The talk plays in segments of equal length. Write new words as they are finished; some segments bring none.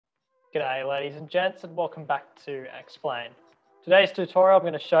G'day ladies and gents, and welcome back to Explain. Today's tutorial I'm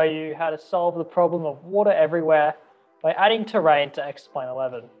going to show you how to solve the problem of water everywhere by adding terrain to Explain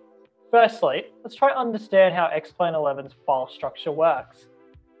 11. Firstly, let's try to understand how Explain 11's file structure works.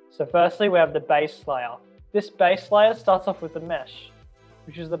 So firstly, we have the base layer. This base layer starts off with the mesh,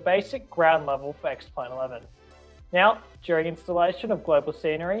 which is the basic ground level for Explain 11. Now, during installation of global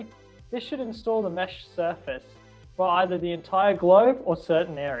scenery, this should install the mesh surface for either the entire globe or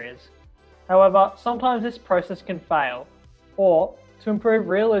certain areas. However, sometimes this process can fail, or to improve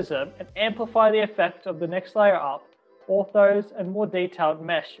realism and amplify the effect of the next layer up, orthos and more detailed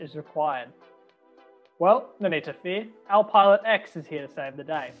mesh is required. Well, no need to fear, Alpilotx is here to save the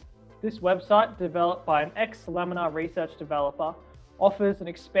day. This website, developed by an ex-Laminar research developer, offers an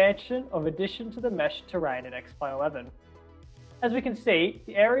expansion of addition to the mesh terrain in Explain 11. As we can see,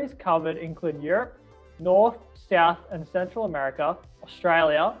 the areas covered include Europe, North, South and Central America,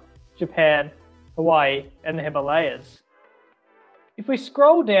 Australia, Japan, Hawaii and the Himalayas. If we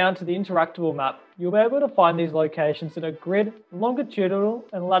scroll down to the interactable map, you'll be able to find these locations in a grid, longitudinal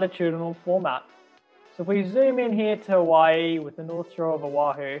and latitudinal format. So if we zoom in here to Hawaii with the North Shore of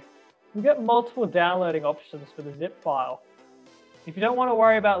Oahu, we get multiple downloading options for the zip file. If you don't want to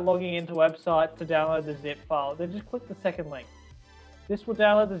worry about logging into websites to download the zip file, then just click the second link. This will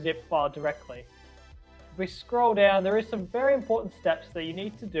download the zip file directly. If we scroll down, there is some very important steps that you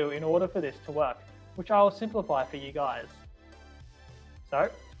need to do in order for this to work, which I will simplify for you guys. So,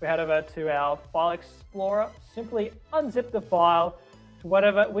 if we head over to our File Explorer, simply unzip the file to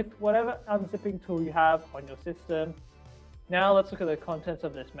with whatever unzipping tool you have on your system. Now let's look at the contents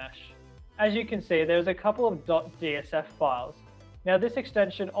of this mesh. As you can see, there's a couple of .dsf files. Now this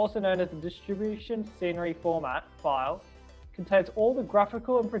extension, also known as the Distribution Scenery Format file, contains all the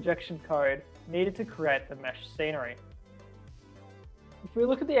graphical and projection code needed to create the mesh scenery. If we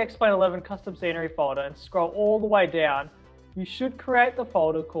look at the Explain 11 custom scenery folder and scroll all the way down, you should create the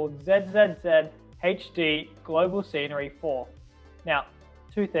folder called ZZZ HD Global Scenery 4. Now,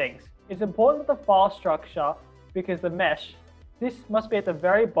 two things. It's important that the file structure, because the mesh, this must be at the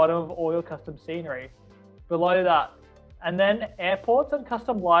very bottom of all your custom scenery. Below that. And then airports and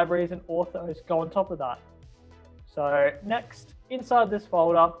custom libraries and orthos go on top of that. So next, inside this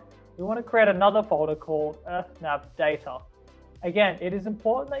folder, we want to create another folder called EarthNav Data. Again, it is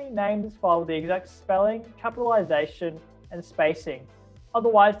important that you name this file with the exact spelling, capitalization, and spacing.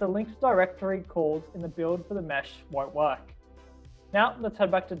 Otherwise, the linked directory calls in the build for the mesh won't work. Now, let's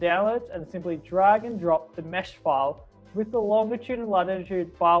head back to downloads and simply drag and drop the mesh file with the longitude and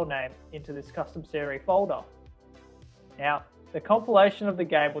latitude file name into this custom scenery folder. Now, the compilation of the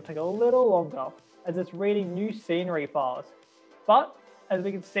game will take a little longer as it's reading new scenery files. But as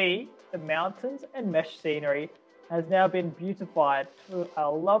we can see, the mountains and mesh scenery has now been beautified to a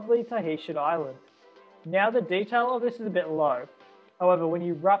lovely Tahitian island. Now the detail of this is a bit low. However, when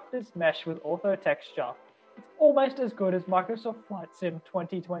you wrap this mesh with ortho texture, it's almost as good as Microsoft Flight Sim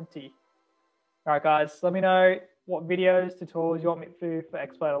 2020. Alright guys, let me know what videos, tutorials you want me to do for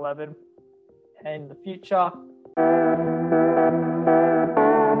Explain 11 in the future.